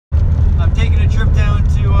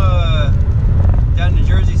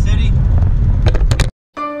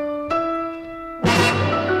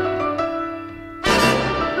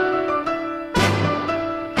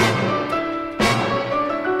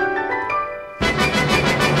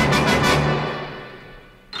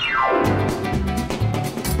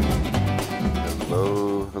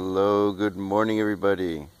morning,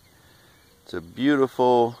 everybody. It's a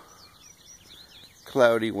beautiful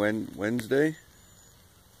cloudy Wednesday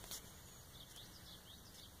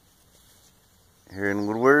here in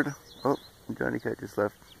Woodward. Oh, Johnny Cat just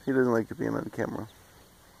left. He doesn't like to be on the camera.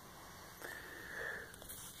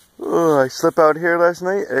 Oh, I slept out here last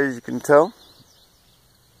night, as you can tell.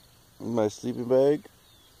 In my sleeping bag.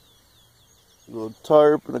 A little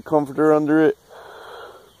tarp and a comforter under it.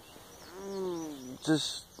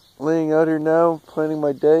 Just laying out here now, planning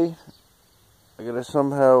my day. I gotta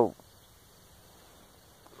somehow.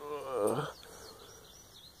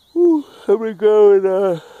 I'm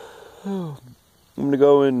gonna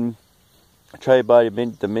go and try to buy the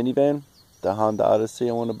minivan, the Honda Odyssey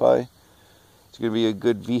I want to buy. It's gonna be a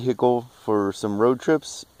good vehicle for some road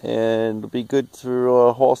trips, and it'll be good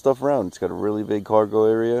to haul stuff around. It's got a really big cargo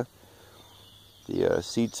area. The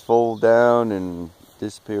seats fold down and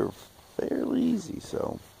disappear fairly easy,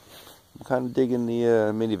 so I'm kind of digging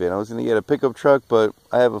the minivan. I was going to get a pickup truck, but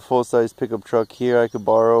I have a full-size pickup truck here I could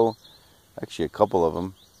borrow. Actually, a couple of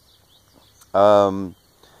them. And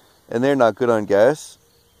they're not good on gas.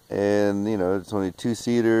 And, you know, it's only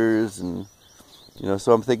 2-seaters. And, you know,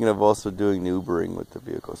 so I'm thinking of also doing the Ubering with the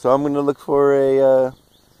vehicle. So I'm going to look for a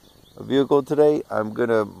vehicle today. I'm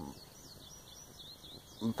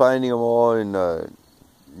finding them all in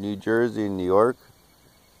New Jersey and New York.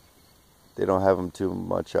 They don't have them too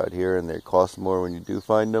much out here, and they cost more when you do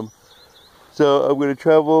find them. So I'm going to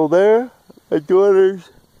travel there. My daughter's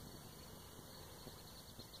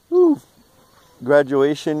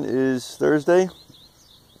graduation is Thursday.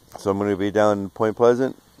 So I'm going to be down in Point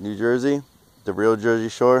Pleasant, New Jersey. The real Jersey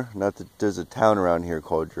Shore. There's a town around here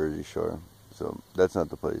called Jersey Shore. So that's not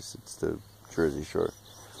the place. It's the Jersey Shore.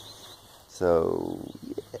 So,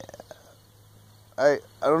 yeah. I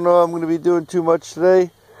don't know I'm going to be doing too much today.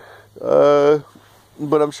 But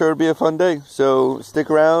I'm sure it'll be a fun day. So stick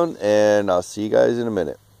around, and I'll see you guys in a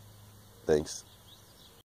minute. Thanks.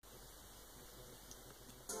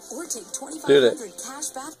 Or take $2,500 cash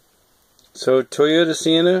back. So Toyota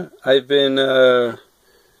Sienna, I've been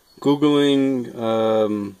Googling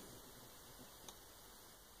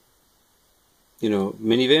you know,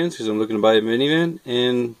 minivans, because I'm looking to buy a minivan,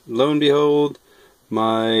 and lo and behold,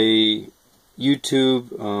 my YouTube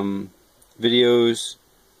videos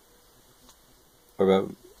are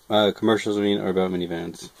about commercials. Are about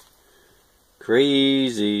minivans.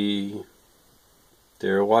 Crazy.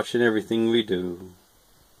 They're watching everything we do.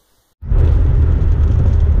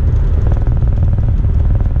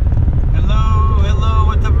 Hello,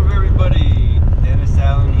 what's up, everybody? Dennis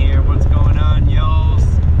Allen here. What's going on, y'all?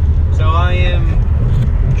 So I am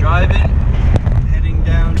driving, heading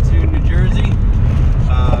down to New Jersey.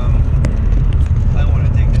 I want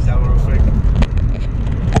to take this out real quick.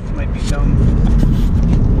 This might be dumb.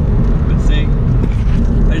 Let's see.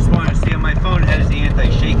 I just want to see on my phone it has the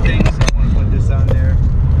anti-shake thing, so I want to put this on there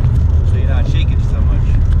so you're not shaking so much,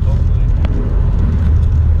 hopefully.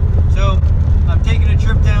 So I'm taking a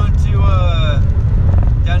trip down to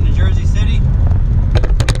Jersey City.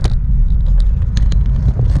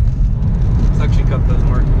 Suction cup doesn't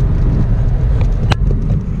work.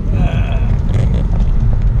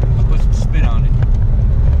 I'll put some spin on it.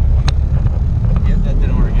 Yep, that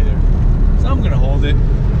didn't work either. So I'm gonna hold it.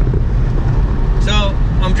 So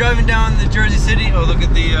I'm driving down to Jersey City. Oh, look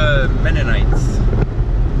at the Mennonites.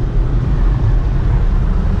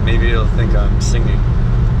 Maybe it'll think I'm singing.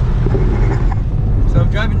 So I'm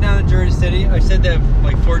driving down to Jersey City. I said that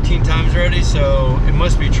like 14 times already, so it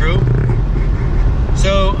must be true.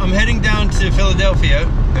 So I'm heading down to Philadelphia.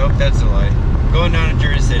 Nope, that's a lie. I'm going down to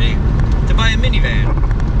Jersey City to buy a minivan.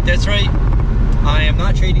 That's right. I am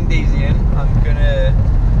not trading Daisy in. I'm gonna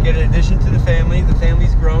get an addition to the family. The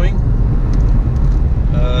family's growing.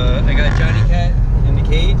 I got Johnny Cat in the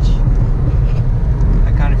cage.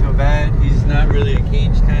 I kind of feel bad. He's not really a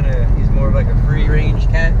cage he's more of like a free range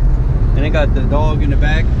cat. And I got the dog in the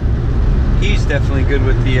back. He's definitely good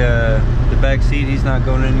with the back seat. He's not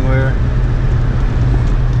going anywhere.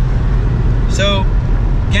 So,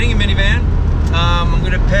 getting a minivan, I'm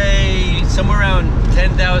going to pay somewhere around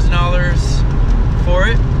 $10,000 for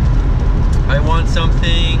it. I want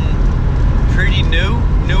something pretty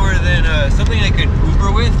newer than something I could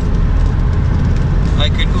Uber with. I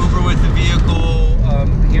could Uber with a vehicle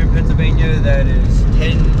here in Pennsylvania that is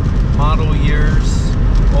 10 model years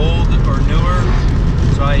old or newer.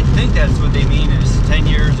 So I think that's what they mean, is 10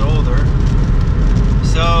 years older.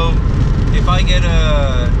 So if I get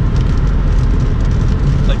a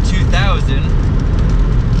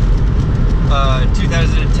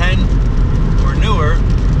 2010 or newer,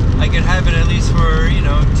 I could have it at least for, you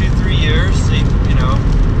know, 2-3 years, you know,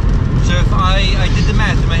 So if I did the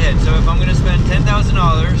math in my head. So if I'm gonna spend $10,000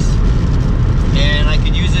 and I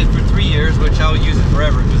could use it for 3 years, which I'll use it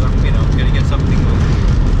forever because I'm, you know, gonna get something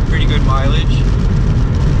with pretty good mileage.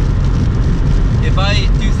 If I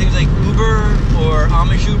do things like Uber or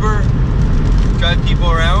Amish Uber, drive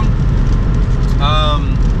people around,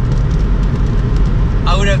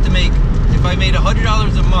 I would have to make, if I made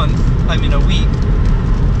 $100 a month, I mean a week,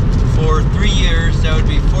 for 3 years, that would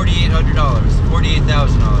be $4,800,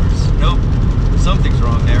 $48,000. Nope, something's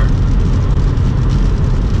wrong there.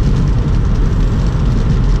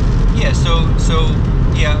 Yeah, so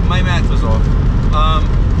yeah, my math was off.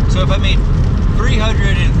 So if I made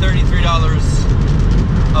 $333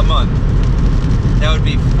 a month, that would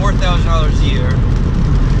be $4,000 a year.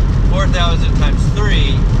 4,000 times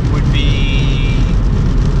 3 would be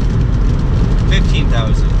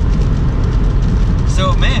 15,000.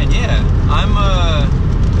 So man, yeah,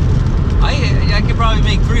 I could probably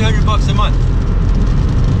make $300 a month.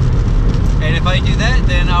 And if I do that,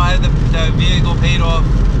 then I'll have the vehicle paid off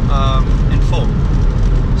in full.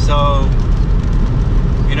 So,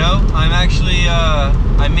 you know, I'm actually,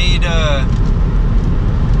 I made,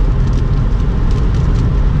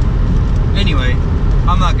 anyway,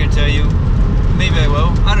 I'm not going to tell you. Maybe I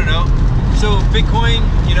will. I don't know. So, Bitcoin,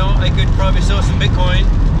 you know, I could probably sell some Bitcoin.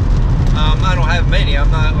 I don't have many.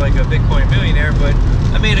 I'm not like a Bitcoin millionaire, but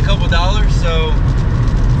I made a couple dollars, so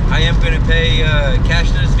I am going to pay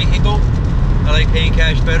cash to this vehicle. I like paying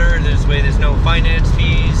cash better. This way there's no finance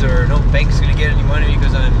fees or no bank's going to get any money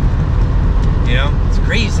because I'm, you know, it's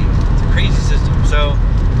crazy. It's a crazy system. So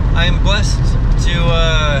I'm blessed to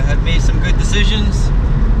have made some good decisions,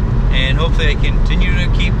 and hopefully I continue to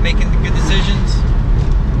keep making the good decisions.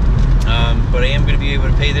 But I am going to be able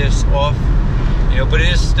to pay this off, you know, but it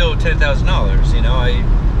is still $10,000, you know.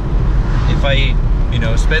 If I, you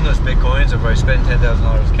know, spend those Bitcoins, or if I spend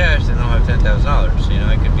 $10,000 cash, then I'll have $10,000, you know.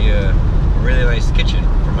 It could be a really nice kitchen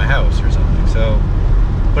for my house or something. So,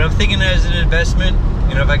 but I'm thinking as an investment,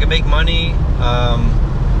 you know, if I can make money,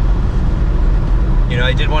 you know,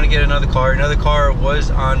 I did want to get another car. Another car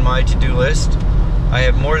was on my to-do list. I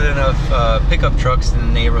have more than enough pickup trucks in the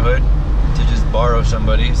neighborhood to just borrow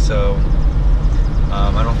somebody, so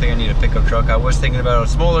I don't think I need a pickup truck. I was thinking about a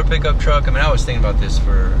smaller pickup truck. I mean, I was thinking about this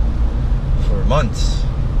for months.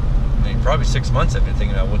 I mean, probably 6 months I've been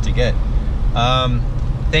thinking about what to get.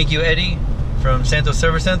 Thank you, Eddie from Santos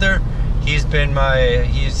Service Center. He's been my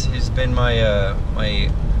my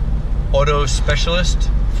auto specialist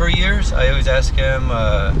for years. I always ask him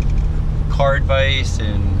car advice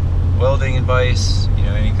and welding advice, you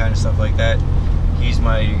know, any kind of stuff like that. He's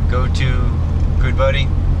my go-to good buddy.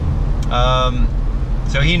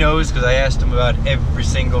 So he knows, because I asked him about every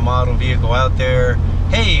single model vehicle out there.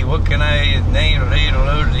 Hey, what can I name?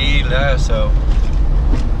 So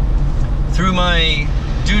through my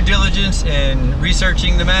due diligence and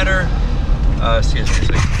researching the matter, excuse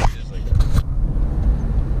me,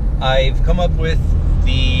 I've come up with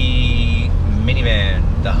the minivan,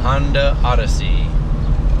 the Honda Odyssey.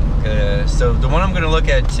 So the one I'm going to look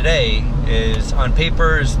at today is, on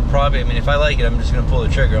paper, is probably, I mean, if I like it, I'm just going to pull the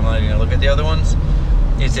trigger. I'm not even going to look at the other ones.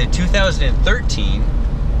 It's a 2013.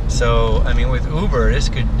 So, I mean, with Uber,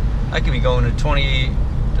 I could be going to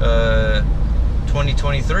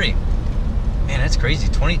 2023. Man, that's crazy.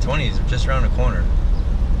 2020 is just around the corner.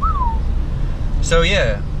 So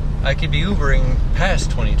yeah, I could be Ubering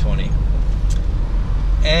past 2020.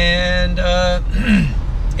 And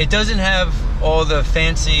it doesn't have all the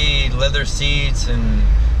fancy leather seats and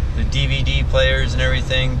the DVD players and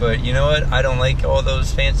everything, but you know what? I don't like all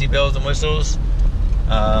those fancy bells and whistles.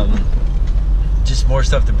 Just more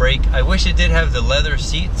stuff to break. I wish it did have the leather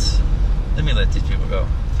seats. Let me let these people go.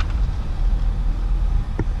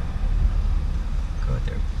 Go out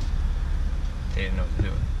there. They didn't know what to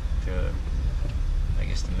do. I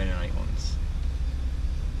guess the Mennonite ones.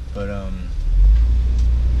 But I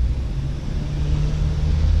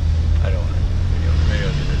don't want to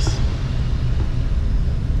video do this.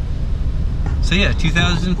 So yeah,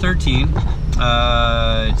 2013.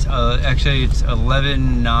 It's actually it's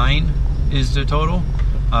 11.9 is the total.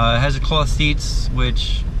 It has a cloth seats,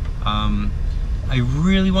 which I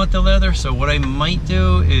really want the leather. So what I might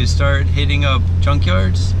do is start hitting up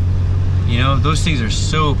junkyards. You know, those things are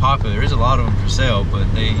so popular. There's a lot of them for sale,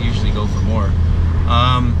 but they usually go for more.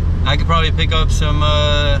 I could probably pick up some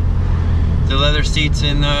the leather seats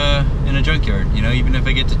in a junkyard. You know, even if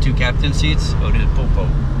I get the 2 captain seats. Oh, there's Popo.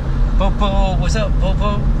 Popo, what's up,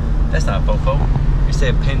 Popo? That's not Popo. You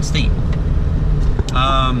said Penn State.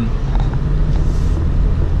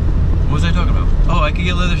 What was I talking about? Oh, I could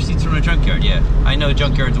get leather seats from a junkyard. Yeah, I know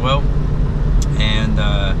junkyards well, and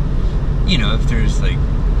you know, if there's like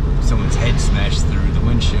someone's head smashed through the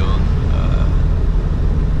windshield,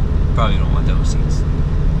 probably don't want those seats.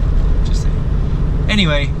 Just saying.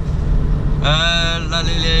 Anyway,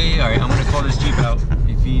 alright, I'm gonna call this Jeep out.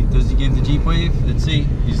 Does he give the Jeep wave? Let's see.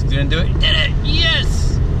 He's gonna do it. Did it!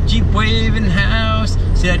 Yes! Jeep wave in house.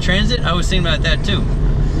 See that Transit? I was thinking about that too.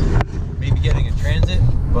 Maybe getting a Transit,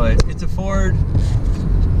 but it's a Ford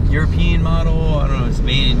European model. I don't know. It's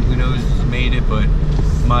made. Who knows who made it? But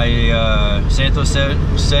my Santos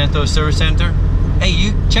Service Center. Hey,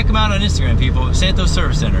 you check him out on Instagram, people. Santos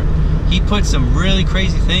Service Center. He puts some really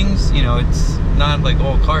crazy things. You know, it's not like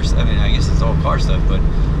all car stuff. I mean, I guess it's all car stuff, but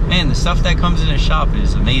man, the stuff that comes in his shop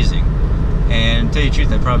is amazing. And to tell you the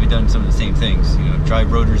truth, I've probably done some of the same things. You know,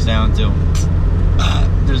 drive rotors down till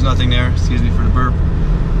there's nothing there. Excuse me for the burp.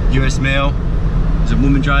 U.S. mail. There's a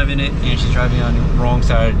woman driving it, and she's driving on the wrong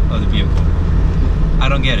side of the vehicle. I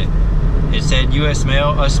don't get it. It said U.S. mail,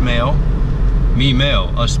 us mail, me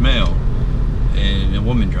mail, us mail, and a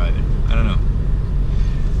woman driving. I don't know.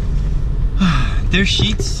 Their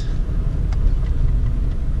sheets,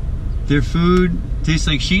 their food tastes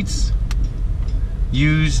like sheets.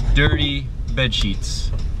 Use dirty bed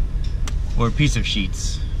sheets or a piece of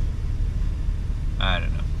sheets. I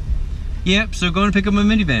don't know. Yep, so going to pick up my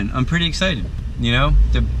minivan. I'm pretty excited. You know,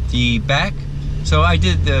 the back. So I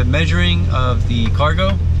did the measuring of the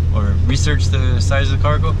cargo, or researched the size of the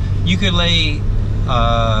cargo. You could lay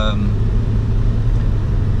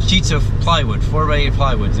sheets of plywood, 4x8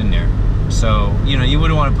 plywoods in there. So, you know, you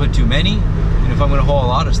wouldn't want to put too many. And if I'm going to haul a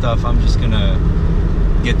lot of stuff, I'm just going to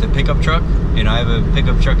get the pickup truck. You know, I have a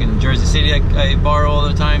pickup truck in Jersey City I borrow all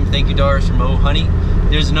the time. Thank you, Doris, from Oh Honey.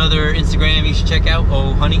 There's another Instagram you should check out,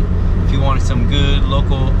 Oh Honey, if you want some good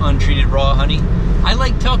local untreated raw honey. I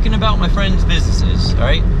like talking about my friends' businesses, all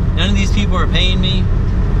right? None of these people are paying me,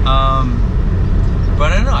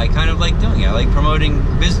 but I don't know, I kind of like doing it. I like promoting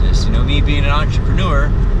business. You know, me being an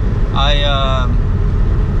entrepreneur, oh,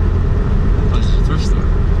 this is a thrift store.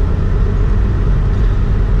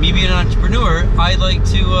 Me being an entrepreneur, I like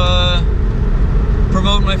to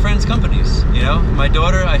promote my friends' companies. You know, my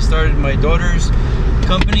daughter, I started my daughter's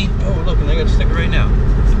company. Oh, look, and I got a sticker right now.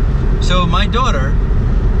 So my daughter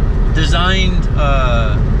designed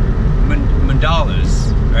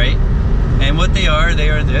mandalas, right? And what they are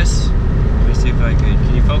this. Let me see if I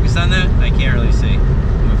can you focus on that? I can't really see.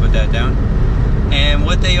 I'm gonna put that down. And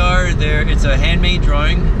what they are, it's a handmade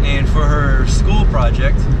drawing, and for her school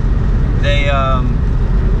project, they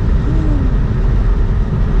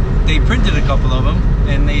printed a couple of them,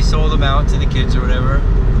 and they sold them out to the kids or whatever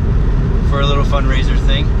for a little fundraiser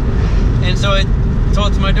thing. And so I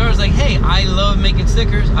told to my daughter, I was like, hey, I love making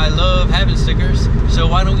stickers. I love having stickers. So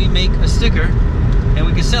why don't we make a sticker and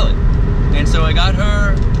we can sell it? And so I got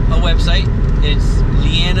her a website. It's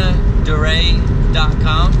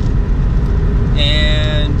leannaduray.com,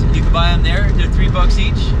 and you can buy them there. They're $3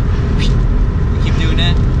 each. We keep doing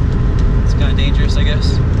that. It's kind of dangerous, I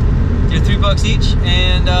guess. They're $3 each,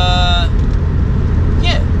 and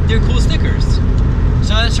yeah, they're cool stickers.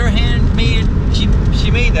 So that's her handmade. She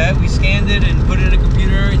made that. We scanned it and put it in a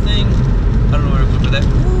computer and everything. I don't know where to put that.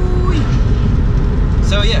 Ooh.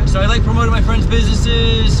 So yeah, so I like promoting my friends'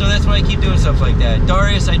 businesses, so that's why I keep doing stuff like that.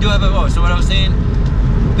 Darius, I do have a, so what I was saying,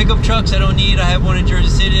 pickup trucks I don't need. I have one in Jersey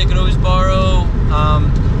City I could always borrow.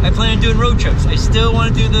 I plan on doing road trips. I still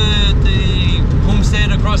want to do the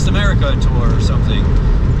Homestead Across America tour or something.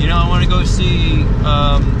 You know, I want to go see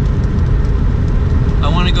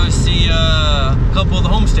a couple of the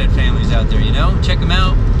Homestead families out there, you know? Check them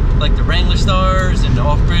out, like the Wrangler Stars and the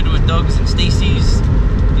Off-Grid with Doug's and Stacy's.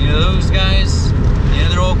 You know, those guys, you know,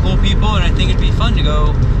 they're all cool people, and I think it'd be fun to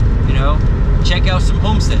go, you know, check out some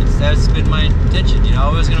homesteads. That's been my intention, you know. I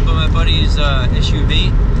was going to buy my buddy's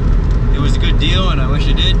SUV. It was a good deal, and I wish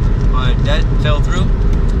I did, but that fell through.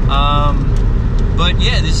 But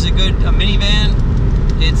yeah, this is a minivan.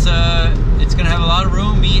 It's gonna have a lot of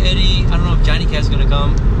room. Me, Eddie, I don't know if Johnny Cat's gonna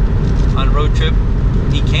come on a road trip.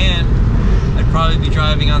 He can. I'd probably be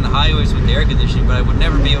driving on the highways with the air conditioning, but I would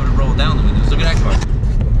never be able to roll down the windows. Look at that car.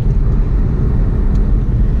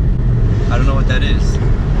 I don't know what that is,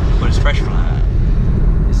 but it's fresh from that.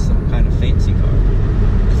 It's some kind of fancy car.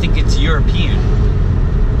 I think it's European.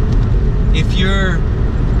 If you're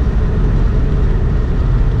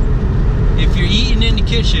eating in the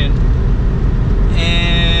kitchen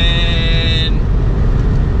and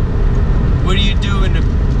what do you do in the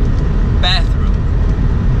bathroom?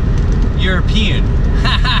 European.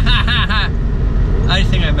 I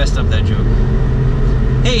think I messed up that joke.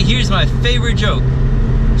 Hey, here's my favorite joke.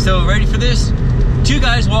 So, ready for this? Two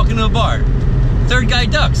guys walk into a bar. Third guy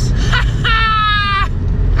ducks.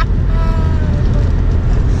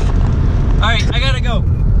 Alright, I gotta go.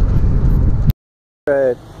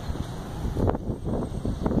 Right.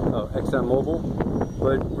 Oh, ExxonMobil.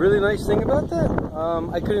 But really nice thing about that,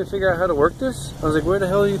 I couldn't figure out how to work this. I was like, where the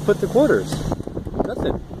hell do you put the quarters?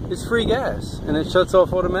 Nothing. It's free gas, and it shuts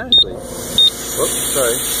off automatically. Oops,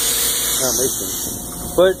 sorry. Not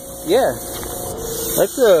racing. But yeah,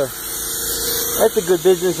 that's a good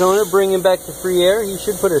business owner bringing back the free air. He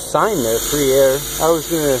should put a sign there, free air. I was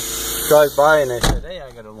gonna drive by and I said, hey, I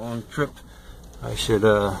got a long trip. I should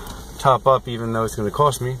top up, even though it's gonna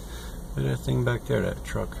cost me. Look at that thing back there, that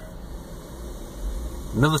truck.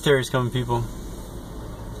 Military's coming, people.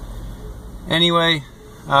 Anyway,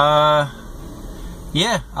 yeah,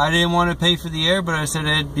 I didn't want to pay for the air, but I said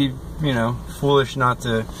it'd be, you know, foolish not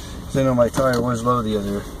to, because I know my tire was low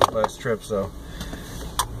the last trip, so.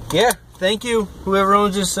 Yeah, thank you, whoever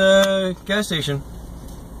owns this gas station.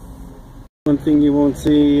 One thing you won't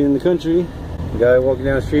see in the country, a guy walking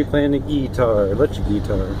down the street playing a guitar, electric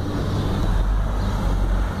guitar.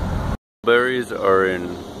 Berries are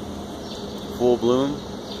in full bloom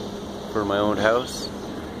for my own house,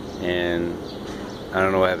 and I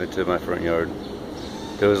don't know what happened to my front yard.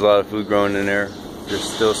 There was a lot of food growing in there. There's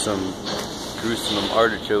still some Jerusalem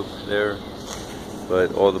artichoke there,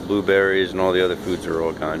 but all the blueberries and all the other foods are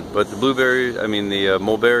all gone. But the blueberries, I mean the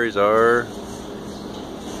mulberries are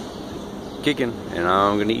kicking, and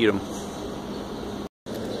I'm gonna eat them.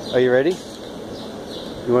 Are you ready?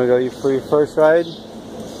 You wanna go for your first ride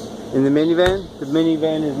in the minivan? The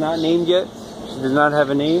minivan is not named yet. She does not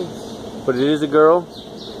have a name, but it is a girl.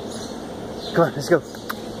 Come on, let's go.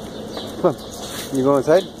 Come on. You go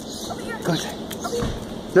inside? Go inside.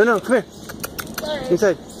 No, come here.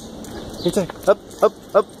 Sorry. Inside. Up.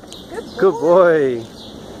 Good boy.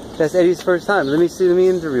 That's Eddie's first time. Let me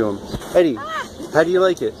interview him. Eddie, how do you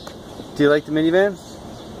like it? Do you like the minivan?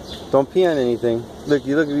 Don't pee on anything. Look,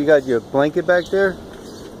 you got your blanket back there.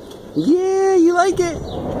 Yeah, you like it.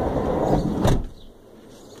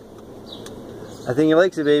 I think he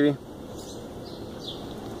likes it, baby.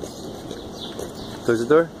 Close the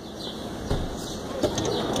door.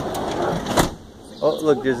 Oh,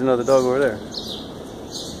 look, there's another dog over there.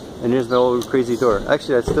 And here's my old crazy door.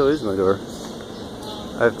 Actually, that still is my door.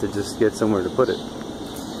 I have to just get somewhere to put it.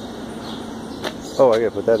 Oh, I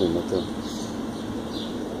gotta put that in there too.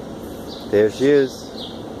 There she is.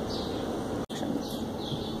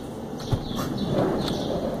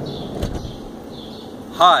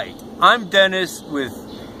 Hi, I'm Dennis with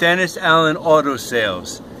Dennis Allen Auto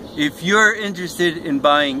Sales. If you're interested in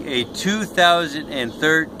buying a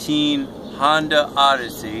 2013 Honda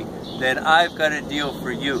Odyssey, then I've got a deal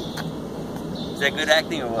for you. Is that good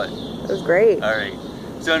acting or what? It was great. All right.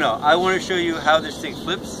 So no, I want to show you how this thing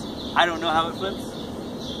flips. I don't know how it flips.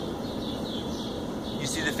 You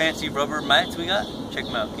see the fancy rubber mats we got? Check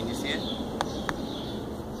them out. Can you see it?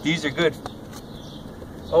 These are good.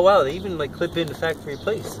 Oh wow, they even like clip into factory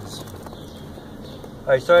places. All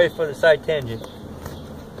right, sorry for the side tangent,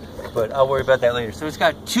 but I'll worry about that later. So it's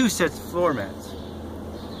got 2 sets of floor mats.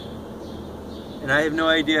 And I have no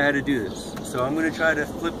idea how to do this. So I'm gonna try to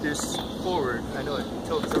flip this forward. I know it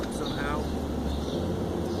tilts up somehow.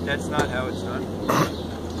 That's not how it's done.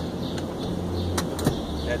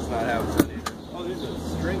 That's not how it's done either. Oh, there's a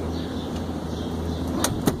string over here.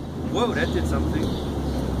 Whoa, that did something.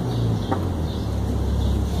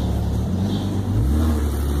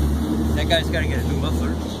 That guy's gotta get a new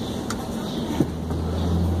muffler.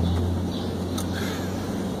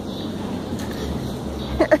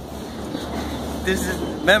 This is,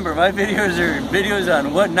 remember, my videos are videos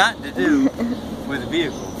on what not to do with a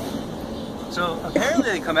vehicle. So apparently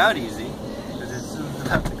they come out easy, because it's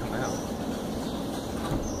about to come out.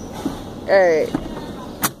 Alright.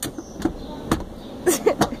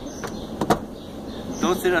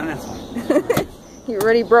 Don't sit on this one. You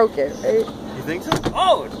already broke it, right? You think so?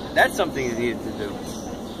 Oh, that's something you needed to do.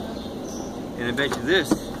 And I bet you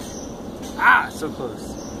this. Ah, so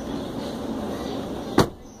close.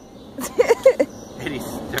 Eddie's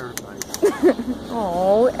terrified.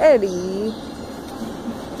 Oh, Eddie.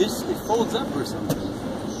 It folds up or something.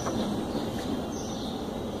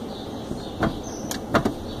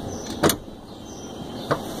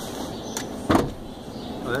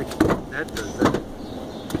 Oh, that does that.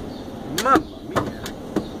 Mamma mia.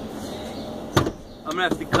 I'm gonna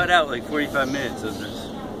have to cut out like 45 minutes of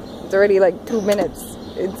this. It's already like 2 minutes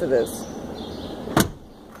into this.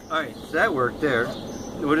 Alright, so that worked there.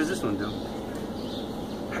 What does this one do?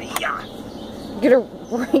 Get it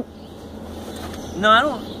right. No, I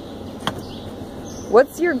don't.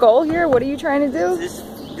 What's your goal here? What are you trying to do?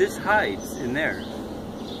 This hides in there.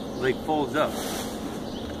 Like folds up.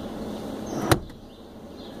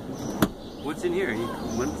 What's in here? You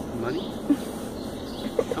want money?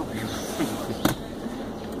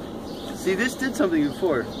 See, this did something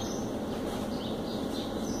before.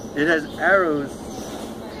 It has arrows,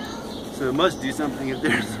 so it must do something if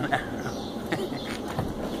there's an arrow.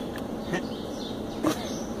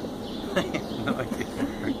 I have no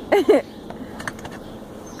idea.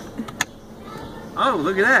 Oh,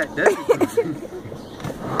 look at that! That's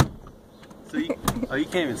so you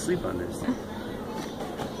can't even sleep on this.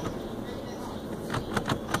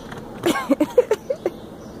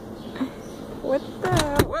 What the?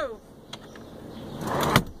 Whoa!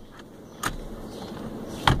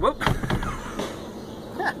 Whoop!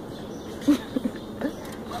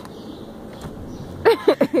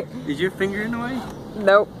 Is your finger in the way?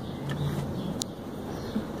 Nope.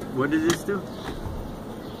 What does this do?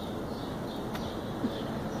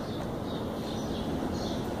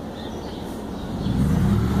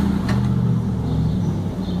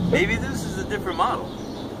 Maybe this is a different model.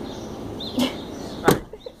 Alright,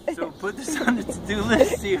 so put this on the to-do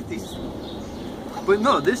list, see if these... But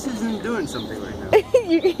no, this isn't doing something right now.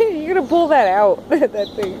 You're gonna pull that out. That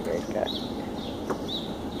thing right there.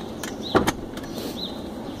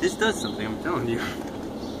 This does something, I'm telling you.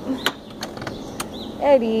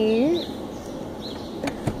 Eddie.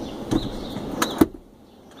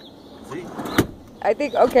 See? I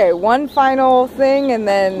think, okay, one final thing and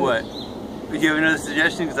then... What? Do you have another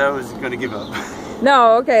suggestion? Because I was going to give up.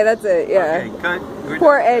 No, okay, that's it, yeah. Okay, cut. We're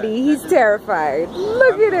Poor done. Eddie, he's terrified.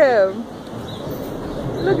 Look at him.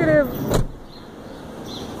 Look at him.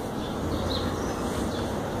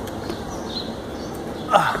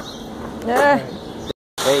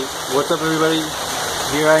 Hey, what's up everybody?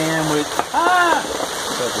 Here I am with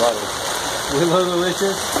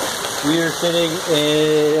Lolicious. We are sitting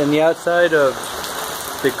in the outside of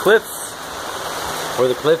the cliffs, or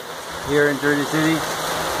the cliff here in Jersey City,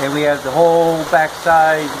 and we have the whole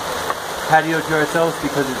backside patio to ourselves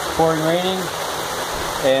because it's pouring raining,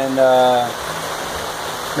 and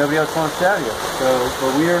nobody else wants to out here. So,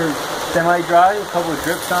 but we're semi-dry, a couple of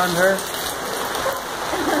drips on her.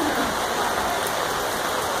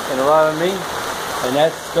 And a lot on me, and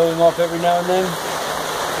that's going off every now and then.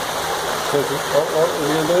 So,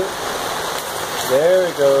 we're gonna do it. There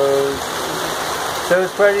it goes. So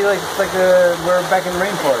it's pretty like we're back in the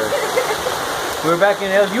rainforest. We're back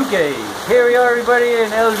in YUNQUE. Here we are, everybody,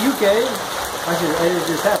 in YUNQUE. I should edit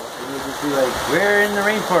this out. It would just be like, we're in the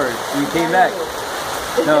rainforest. We came back.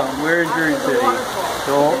 No, we're in Jersey City.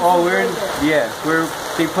 So, we're in. Yeah,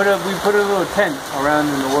 we put a little tent around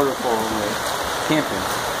in the waterfall and we're camping.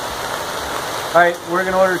 Alright, we're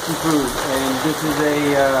going to order some food, and this is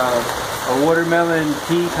a watermelon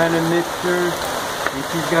tea kind of mixture, and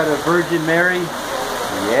she's got a Virgin Mary.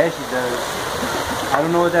 Yeah, she does. I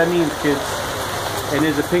don't know what that means, kids. And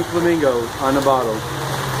there's a pink flamingo on the bottle.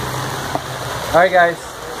 Alright guys,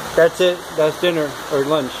 that's it. That's dinner, or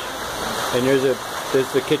lunch. And there's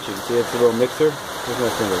the kitchen. See, it's a little mixer. There's my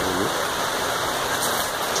finger.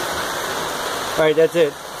 Alright, that's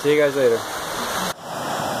it. See you guys later.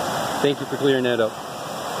 Thank you for clearing that up.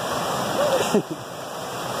 Alright,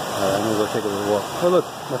 I'm gonna go take a little walk. Oh look,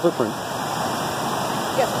 my footprint.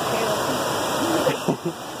 Yes, okay.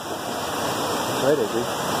 Right, I do.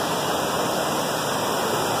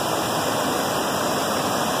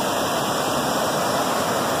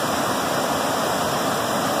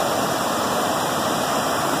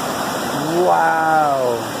 Wow.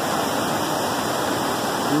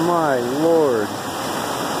 My Lord.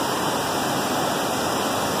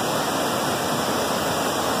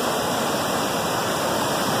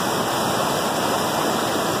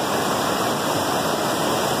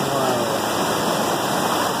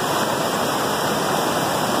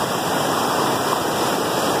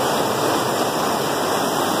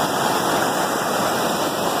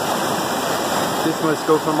 This must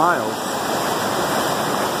go for miles.